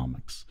his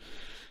comics.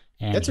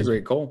 And that's a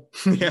great goal.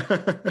 Yeah.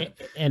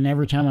 And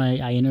every time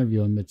I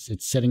interview him, it's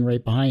sitting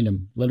right behind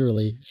him,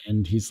 literally.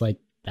 And he's like,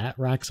 that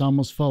rack's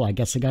almost full. I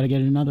guess I got to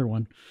get another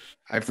one.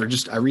 I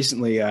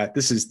recently,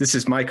 this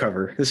is my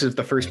cover. This is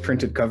the first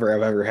printed cover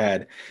I've ever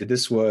had.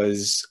 This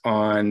was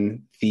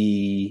on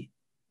the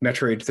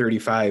Metroid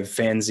 35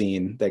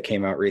 fanzine that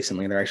came out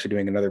recently. And they're actually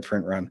doing another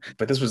print run.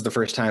 But this was the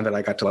first time that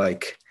I got to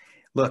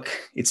look,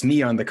 it's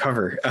me on the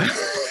cover.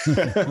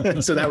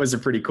 So that was a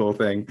pretty cool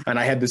thing. And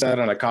I had this out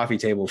on a coffee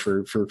table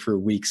for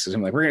weeks. So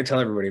I'm like, we're going to tell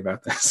everybody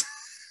about this.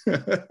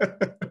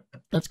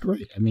 That's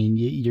great. I mean,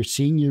 you're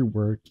seeing your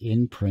work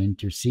in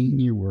print. You're seeing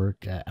your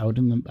work out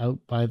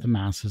by the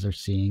masses are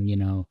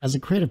seeing, as a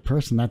creative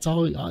person, that's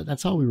all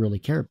we really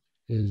care about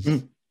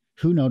is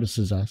who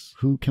notices us,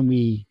 who can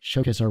we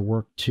showcase our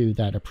work to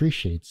that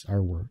appreciates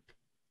our work.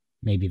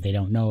 Maybe they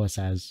don't know us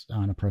as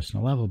on a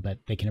personal level, but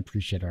they can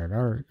appreciate our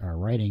art, our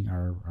writing,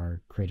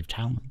 our creative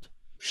talent.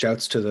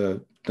 Shouts to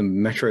the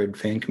Metroid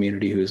fan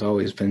community, who's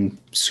always been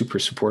super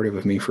supportive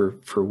of me for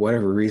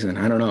whatever reason.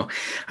 I don't know.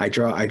 I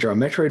draw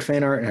Metroid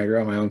fan art and I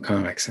draw my own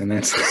comics, and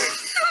that's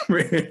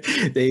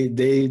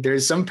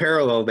there's some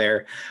parallel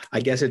there.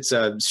 I guess it's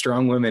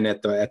strong women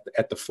at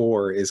the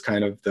fore is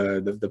kind of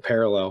the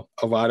parallel.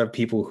 A lot of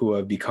people who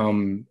have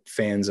become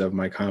fans of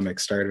my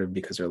comics started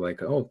because they're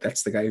like, oh,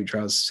 that's the guy who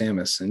draws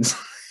Samus,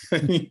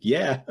 and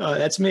yeah,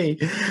 that's me.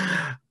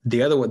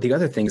 The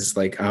other thing is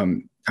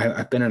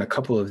I've been in a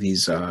couple of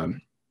these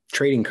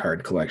trading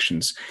card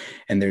collections,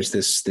 and there's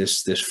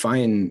this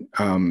fine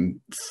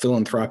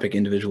philanthropic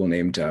individual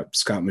named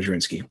Scott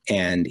Madrinsky,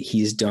 and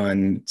he's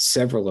done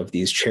several of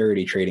these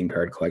charity trading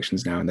card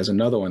collections now, and there's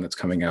another one that's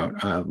coming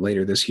out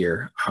later this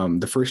year.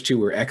 The first two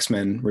were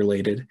X-Men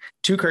related,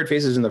 2 card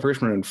faces in the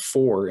first one and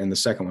 4 in the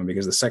second one,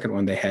 because the second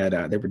one they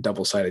were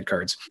double-sided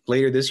cards.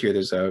 Later this year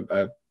there's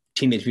a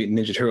Teenage Mutant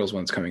Ninja Turtles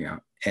one's coming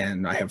out,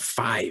 and I have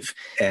 5,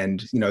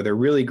 and they're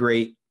really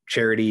great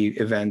charity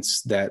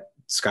events that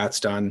Scott's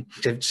done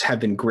have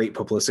been great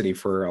publicity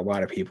for a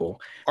lot of people.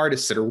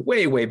 Artists that are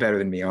way, way better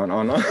than me on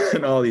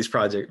all these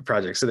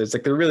projects. So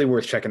they're really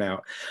worth checking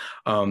out.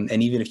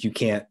 And even if you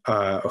can't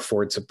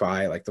afford to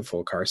buy like the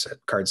full card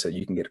set,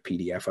 you can get a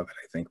PDF of it.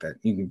 I think that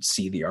you can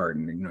see the art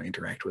and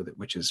interact with it,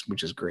 which is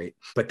great.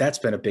 But that's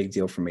been a big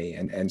deal for me.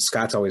 And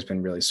Scott's always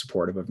been really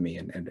supportive of me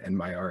and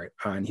my art.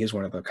 And he's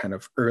one of the kind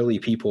of early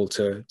people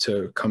to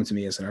come to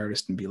me as an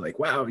artist and be like,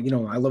 wow,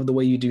 I love the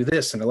way you do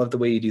this and I love the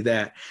way you do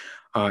that.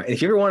 And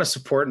if you ever want to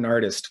support an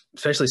artist,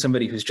 especially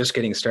somebody who's just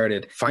getting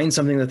started, find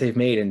something that they've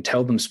made and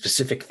tell them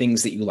specific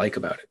things that you like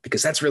about it,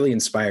 because that's really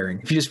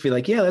inspiring. If you just be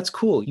like, yeah, that's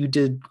cool, you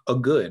did a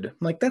good, I'm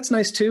like, that's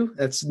nice too.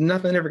 That's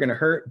nothing ever going to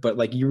hurt. But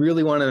like, you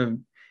really want to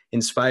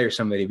inspire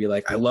somebody to be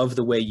like, I love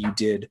the way you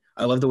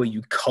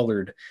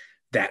colored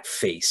that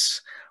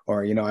face,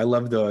 or, I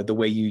love the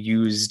way you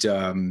used,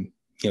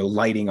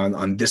 lighting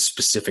on this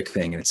specific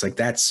thing. And it's like,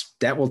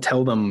 that will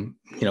tell them,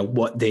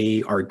 what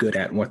they are good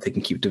at and what they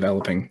can keep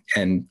developing,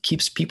 and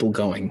keeps people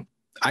going.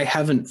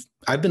 I've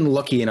been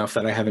lucky enough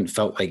that I haven't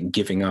felt like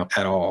giving up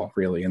at all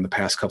really in the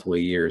past couple of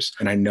years.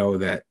 And I know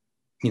that,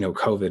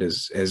 COVID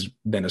has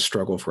been a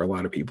struggle for a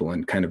lot of people,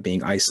 and kind of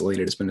being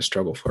isolated has been a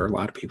struggle for a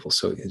lot of people.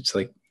 So it's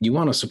like, you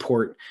want to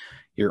support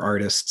your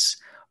artists,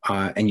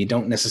 and you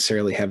don't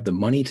necessarily have the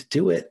money to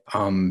do it.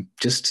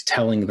 Just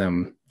telling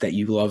them that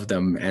you love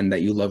them and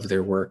that you love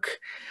their work,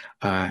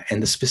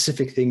 and the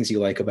specific things you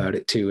like about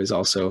it too is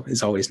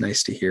always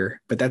nice to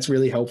hear. But that's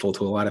really helpful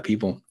to a lot of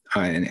people.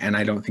 And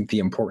I don't think the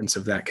importance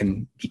of that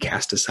can be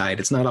cast aside.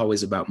 It's not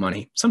always about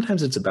money.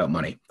 Sometimes it's about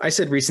money. I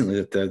said recently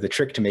that the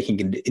trick to making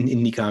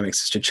indie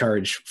comics is to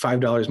charge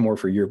 $5 more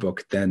for your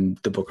book than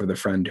the book of the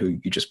friend who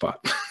you just bought.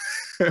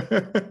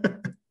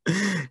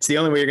 It's the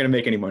only way you're going to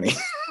make any money.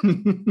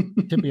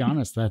 To be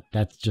honest,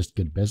 that's just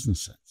good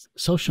business sense.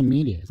 Social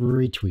media,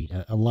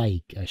 retweet, a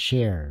like, a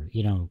share,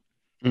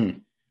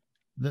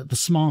 the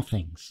small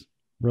things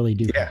really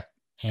do. Yeah,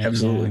 and,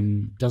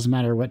 absolutely. Doesn't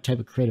matter what type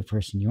of creative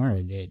person you are.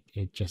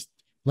 It just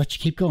lets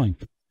you keep going.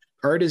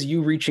 Art is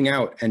you reaching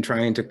out and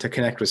trying to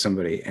connect with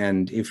somebody.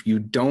 And if you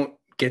don't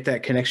get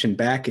that connection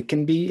back, it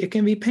can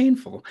be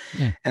painful.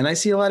 Yeah. And I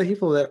see a lot of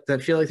people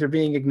that feel like they're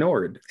being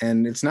ignored,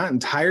 and it's not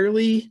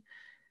entirely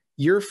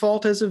your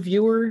fault as a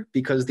viewer,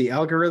 because the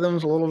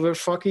algorithm's a little bit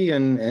fucky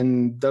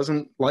and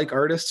doesn't like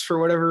artists for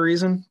whatever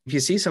reason. If you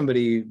see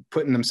somebody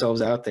putting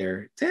themselves out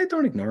there,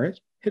 don't ignore it.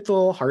 Hit the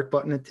little heart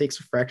button. It takes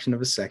a fraction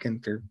of a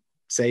second, or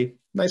say,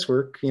 nice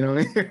work,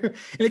 And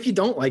if you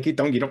don't like it,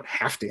 you don't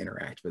have to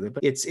interact with it.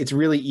 But it's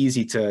really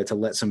easy to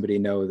let somebody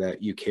know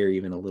that you care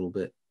even a little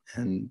bit.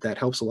 And that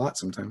helps a lot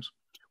sometimes.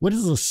 What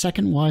is the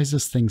second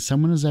wisest thing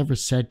someone has ever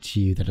said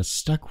to you that has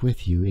stuck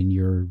with you in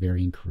your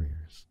varying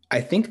careers? I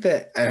think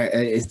that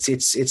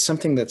it's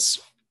something that's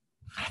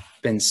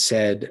been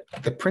said,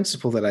 the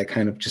principle that I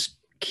kind of just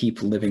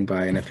keep living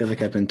by, and I feel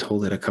like I've been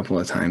told it a couple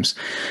of times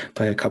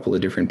by a couple of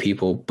different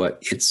people,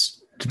 but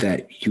it's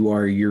that you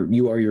are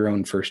your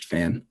own first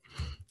fan.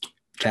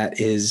 That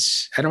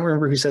is, I don't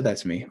remember who said that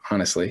to me,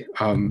 honestly,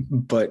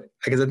 but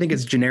because I think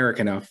it's generic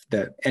enough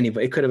that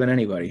anybody, it could have been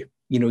anybody.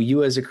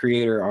 You as a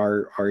creator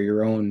are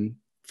your own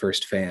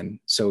first fan,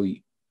 so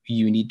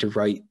you need to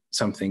write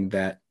something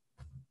that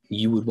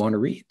you would want to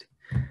read.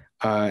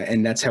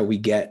 And that's how we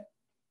get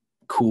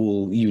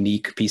cool,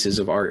 unique pieces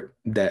of art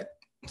that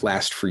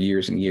last for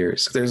years and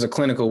years. There's a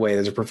clinical way,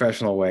 there's a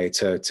professional way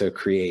to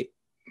create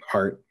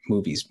art,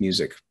 movies,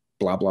 music,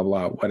 blah, blah,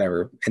 blah,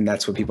 whatever. And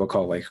that's what people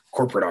call like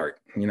corporate art.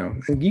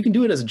 You can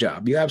do it as a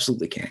job. You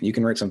absolutely can. You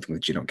can write something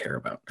that you don't care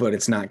about, but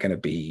it's not going to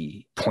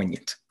be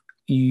poignant.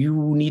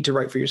 You need to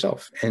write for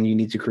yourself, and you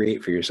need to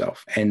create for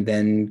yourself, and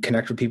then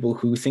connect with people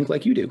who think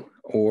like you do,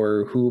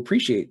 or who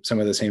appreciate some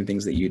of the same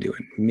things that you do,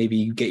 and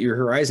maybe get your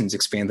horizons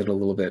expanded a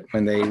little bit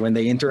when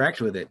they interact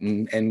with it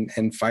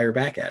and fire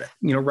back at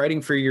it.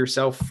 Writing for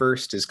yourself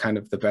first is kind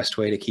of the best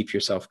way to keep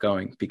yourself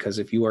going, because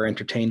if you are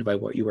entertained by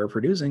what you are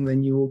producing,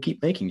 then you will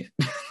keep making it.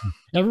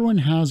 Everyone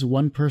has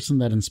one person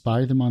that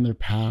inspired them on their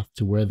path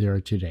to where they are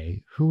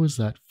today. Who was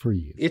that for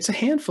you? It's a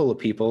handful of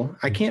people.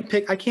 I can't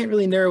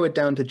really narrow it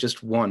down to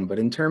just one, but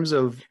in terms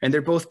of, and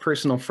they're both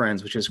personal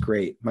friends, which is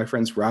great. My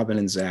friends Robin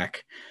and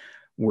Zach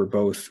were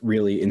both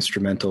really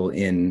instrumental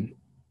in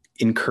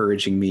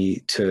encouraging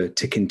me to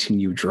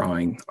continue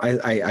drawing.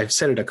 I've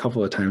said it a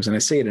couple of times, and I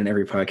say it in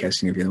every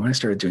podcast interview. When I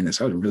started doing this,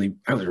 I was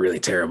really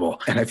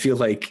terrible. And I feel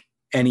like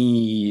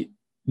any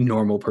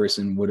normal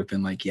person would have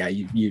been like, yeah,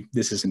 you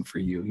this isn't for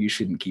you. You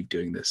shouldn't keep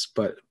doing this.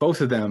 But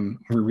both of them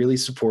were really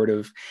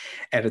supportive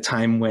at a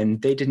time when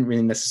they didn't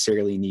really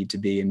necessarily need to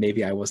be. And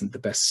maybe I wasn't the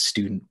best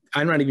student.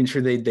 I'm not even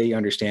sure they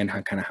understand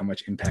how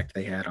much impact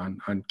they had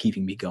on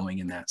keeping me going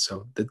in that.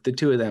 So the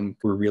two of them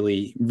were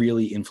really,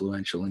 really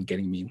influential in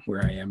getting me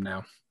where I am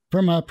now.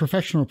 From a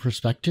professional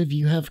perspective,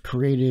 you have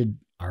created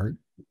art.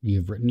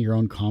 You've written your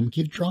own comic.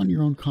 You've drawn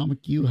your own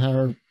comic. You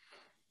have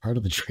part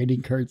of the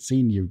trading card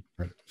scene. You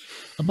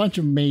a bunch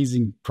of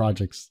amazing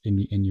projects in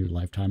your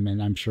lifetime,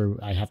 and I'm sure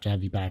I have to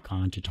have you back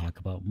on to talk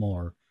about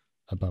more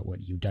about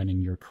what you've done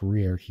in your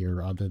career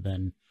here, other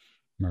than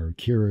Maru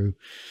Kiru.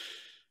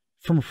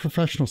 From a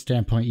professional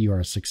standpoint, you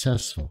are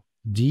successful.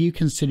 Do you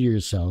consider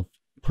yourself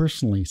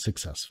personally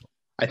successful?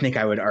 I think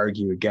I would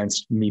argue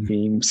against me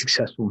being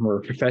successful from a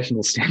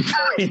professional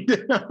standpoint.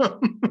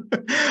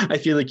 I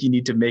feel like you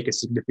need to make a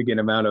significant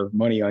amount of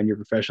money on your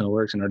professional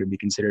works in order to be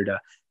considered a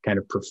kind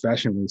of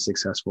professionally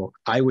successful.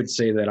 I would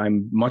say that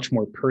I'm much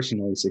more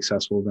personally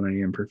successful than I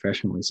am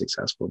professionally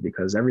successful,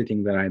 because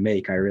everything that I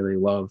make, I really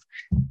love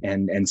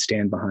and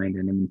stand behind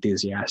and am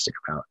enthusiastic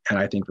about. And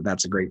I think that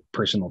that's a great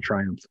personal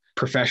triumph.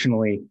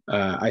 Professionally,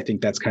 I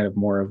think that's kind of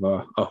more of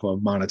a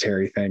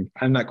monetary thing.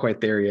 I'm not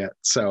quite there yet.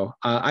 So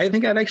I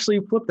think I'd actually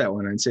flip that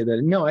one and say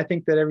that, no, I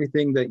think that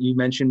everything that you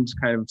mentioned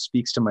kind of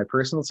speaks to my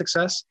personal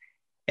success.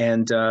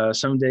 And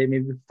someday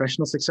maybe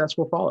professional success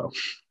will follow.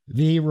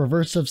 The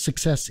reverse of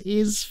success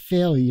is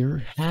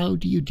failure. How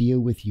do you deal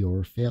with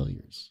your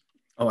failures?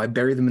 Oh, I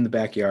bury them in the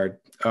backyard.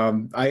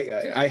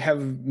 I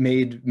have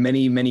made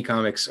many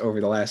comics over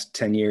the last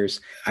 10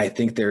 years. I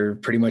think they're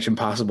pretty much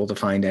impossible to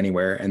find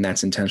anywhere, and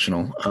that's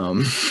intentional.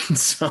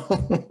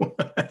 So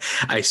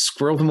I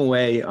squirrel them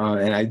away,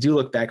 and I do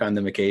look back on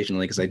them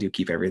occasionally because I do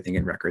keep everything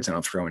in records. I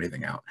don't throw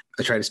anything out.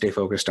 I try to stay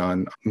focused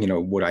on,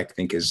 what I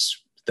think is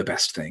the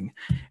best thing.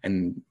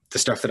 And the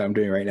stuff that I'm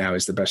doing right now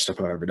is the best stuff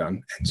I've ever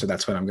done. And so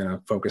that's what I'm going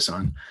to focus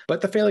on. But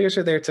the failures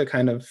are there to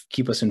kind of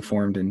keep us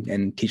informed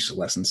and teach us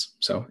lessons.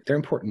 So they're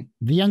important.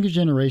 The younger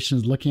generation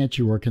is looking at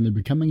your work and they're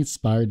becoming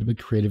inspired to be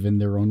creative in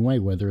their own way,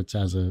 whether it's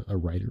as a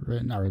writer,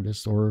 an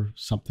artist, or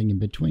something in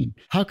between.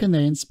 How can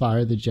they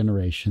inspire the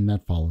generation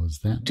that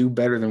follows them? Do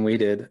better than we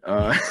did.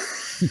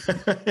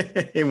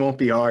 It won't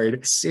be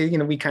hard. So,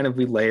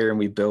 we layer and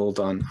we build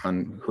on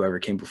whoever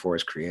came before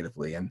us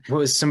creatively. And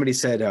somebody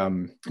said,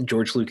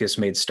 George Lucas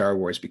made Star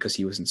Wars because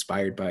he was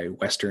inspired by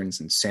Westerns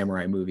and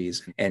samurai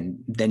movies.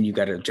 And then you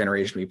got a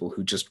generation of people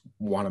who just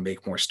want to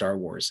make more Star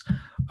Wars.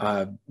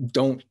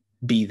 Don't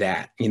be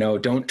that,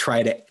 don't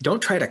try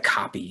to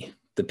copy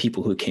the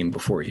people who came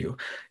before you.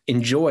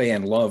 Enjoy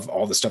and love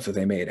all the stuff that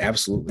they made.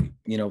 Absolutely.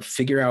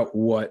 Figure out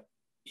what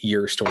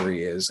your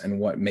story is and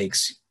what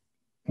makes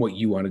what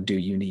you want to do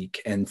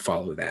unique, and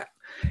follow that.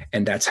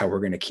 And that's how we're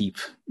going to keep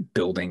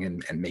building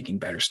and making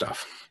better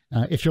stuff.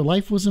 If your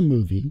life was a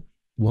movie,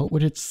 what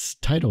would its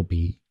title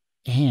be?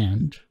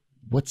 And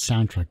what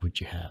soundtrack would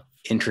you have?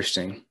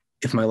 Interesting.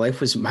 If my life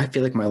was, I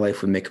feel like my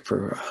life would make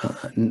for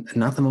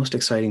not the most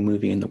exciting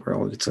movie in the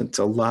world. It's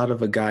a lot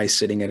of a guy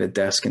sitting at a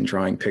desk and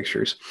drawing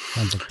pictures.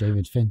 Sounds like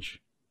David Finch.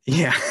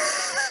 Yeah.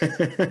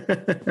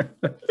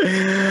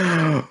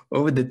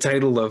 What would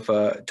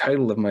the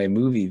title of my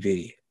movie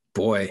be?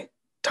 Boy,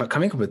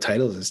 coming up with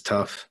titles is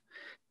tough.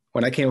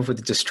 When I came up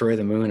with Destroy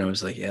the Moon, I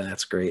was like, yeah,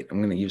 that's great. I'm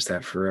going to use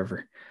that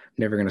forever.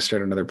 Never going to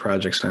start another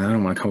project, so I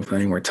don't want to come up with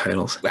any more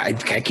titles. I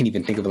can't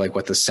even think of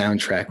what the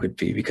soundtrack would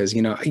be, because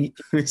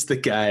it's the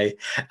guy.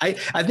 I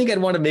think I'd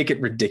want to make it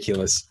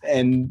ridiculous,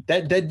 and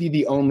that'd be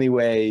the only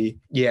way.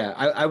 Yeah,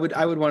 I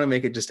would want to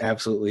make it just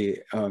absolutely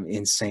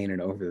insane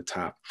and over the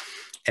top,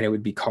 and it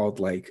would be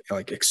called like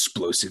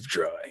Explosive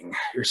Drawing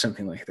or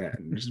something like that.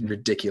 Just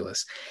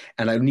ridiculous,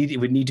 and it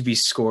would need to be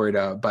scored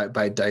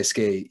by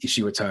Daisuke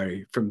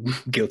Ishiwatari from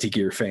Guilty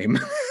Gear fame.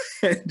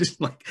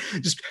 just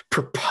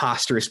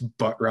preposterous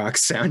butt rock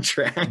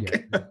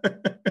soundtrack.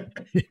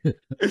 Yeah.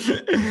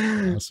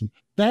 Awesome.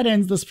 That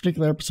ends this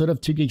particular episode of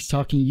Two Geeks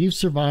Talking. You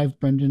survived,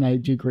 Brendan. I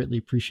do greatly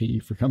appreciate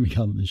you for coming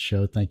on this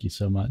show. Thank you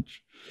so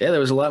much. Yeah, there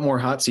was a lot more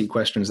hot seat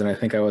questions than I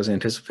think I was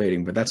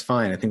anticipating, but that's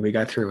fine. I think we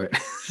got through it.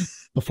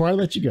 Before I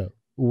let you go,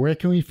 where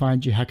can we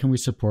find you? How can we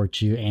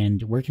support you?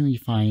 And where can we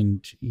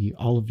find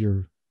all of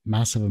your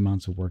massive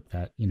amounts of work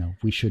that,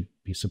 we should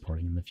be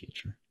supporting in the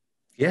future?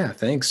 Yeah,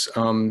 thanks.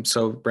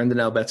 So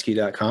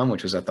BrendanAlbetski.com,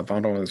 which is at the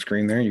bottom of the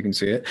screen there, you can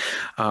see it,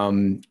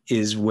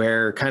 is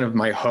where kind of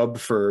my hub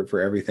for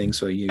everything.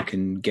 So you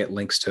can get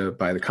links to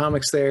buy the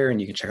comics there,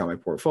 and you can check out my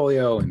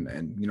portfolio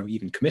and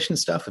even commission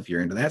stuff if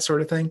you're into that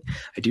sort of thing.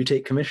 I do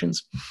take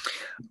commissions,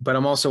 but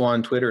I'm also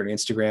on Twitter and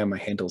Instagram. My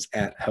handle's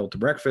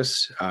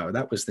 @HeldToBreakfast.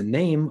 That was the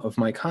name of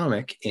my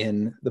comic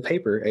in the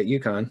paper at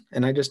UConn,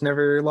 and I just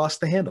never lost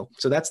the handle.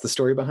 So that's the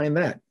story behind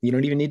that. You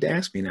don't even need to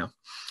ask me now.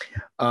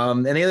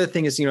 And the other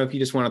thing is, if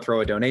you just want to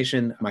throw a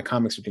donation, my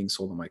comics are being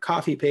sold on my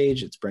Ko-fi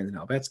page. It's Brendan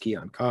Albetski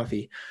on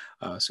Ko-fi.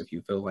 So if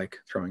you feel like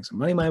throwing some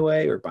money my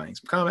way or buying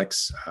some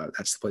comics,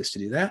 that's the place to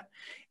do that.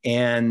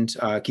 And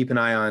keep an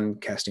eye on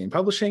Castaigne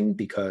Publishing,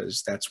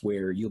 because that's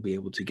where you'll be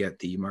able to get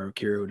the Maru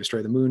Kiru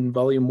Destroy the Moon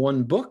Volume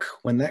 1 book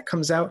when that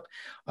comes out,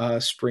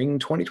 spring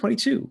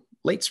 2022,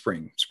 late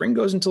spring. Spring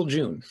goes until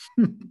June.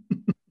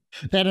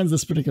 That ends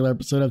this particular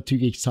episode of Two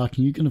Geeks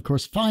Talking. You can, of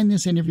course, find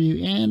this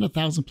interview and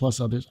 1,000+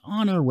 others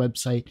on our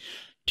website,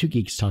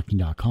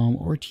 twogeekstalking.com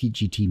or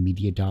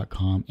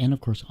tgtmedia.com, and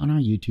of course on our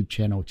YouTube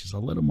channel, which is a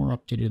little more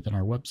updated than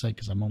our website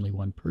because I'm only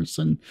one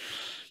person,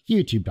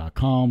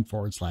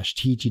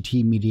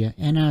 youtube.com/tgtmedia.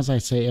 And as I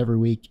say every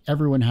week,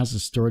 everyone has a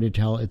story to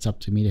tell. It's up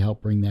to me to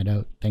help bring that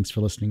out. Thanks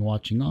for listening and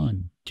watching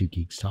on Two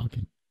Geeks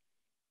Talking.